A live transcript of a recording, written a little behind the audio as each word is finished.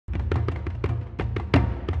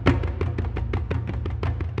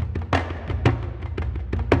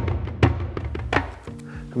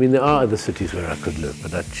I mean, there are other cities where I could live,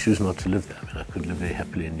 but I choose not to live there. I mean, I could live very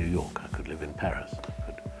happily in New York, I could live in Paris,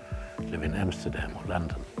 I could live in Amsterdam or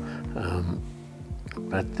London.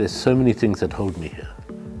 But there's so many things that hold me here.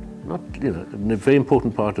 Not, you know, a very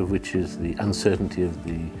important part of which is the uncertainty of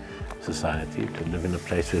the society, to live in a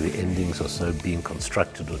place where the endings are so being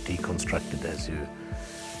constructed or deconstructed as you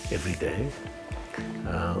every day.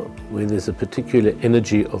 Where there's a particular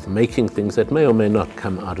energy of making things that may or may not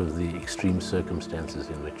come out of the extreme circumstances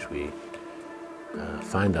in which we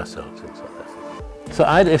find ourselves in South Africa. So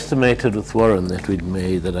I'd estimated with Warren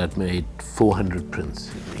that I'd made 400 prints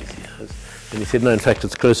in these years, and he said no, in fact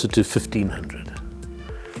it's closer to 1,500.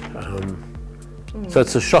 So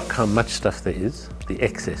it's a shock how much stuff there is, the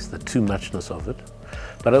excess, the too muchness of it.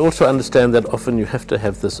 But I also understand that often you have to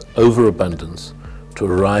have this overabundance to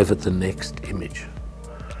arrive at the next image.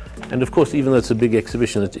 And of course, even though it's a big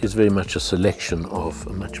exhibition, it is very much a selection of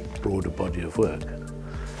a much broader body of work.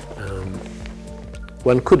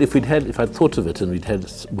 One could, if I'd thought of it and we'd had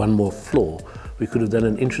one more floor, we could have done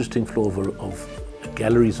an interesting floor of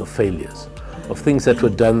galleries of failures, of things that were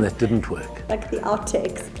done that didn't work. Like the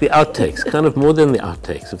outtakes. The outtakes, kind of more than the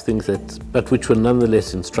outtakes, of things but which were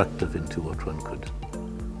nonetheless instructive into what one could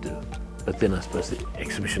do. But then I suppose the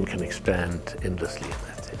exhibition can expand endlessly in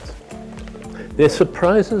that sense. There's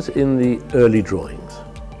surprises in the early drawings,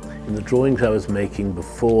 in the drawings I was making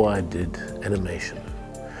before I did animation,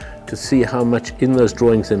 to see how much in those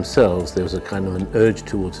drawings themselves there was a kind of an urge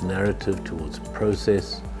towards narrative, towards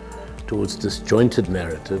process, towards disjointed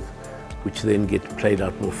narrative, which then get played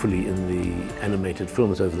out more fully in the animated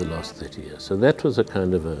films over the last 30 years. So that was a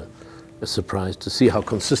kind of a surprise to see how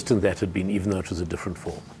consistent that had been, even though it was a different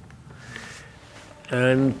form.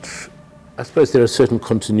 And I suppose there are certain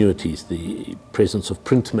continuities. The presence of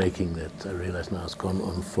printmaking that I realize now has gone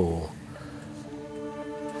on for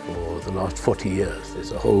the last 40 years.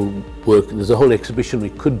 There's a whole exhibition we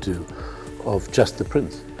could do of just the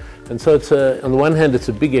prints. And so it's on the one hand, it's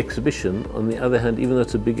a big exhibition. On the other hand, even though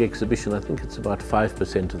it's a big exhibition, I think it's about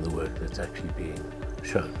 5% of the work that's actually being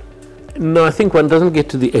shown. No, I think one doesn't get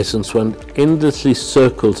to the essence. One endlessly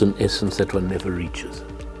circles an essence that one never reaches.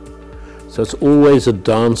 So it's always a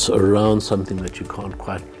dance around something that you can't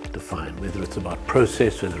quite define, whether it's about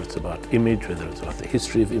process, whether it's about image, whether it's about the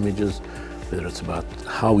history of images, whether it's about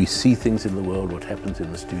how we see things in the world, what happens in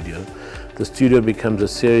the studio. The studio becomes a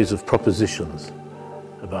series of propositions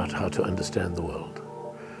about how to understand the world.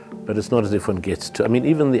 But it's not as if one gets to, I mean,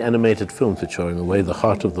 even the animated films, which are in a way the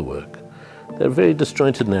heart of the work, they're very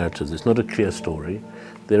disjointed narratives. There's not a clear story.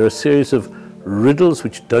 There are a series of riddles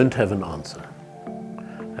which don't have an answer.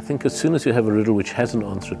 I think as soon as you have a riddle which has an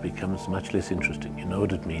answer, it becomes much less interesting. You know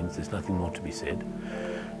what it means, there's nothing more to be said.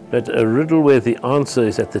 But a riddle where the answer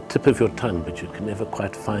is at the tip of your tongue, but you can never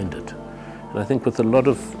quite find it. And I think with a lot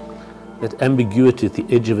of that ambiguity at the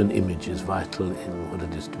edge of an image is vital in what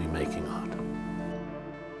it is to be making art.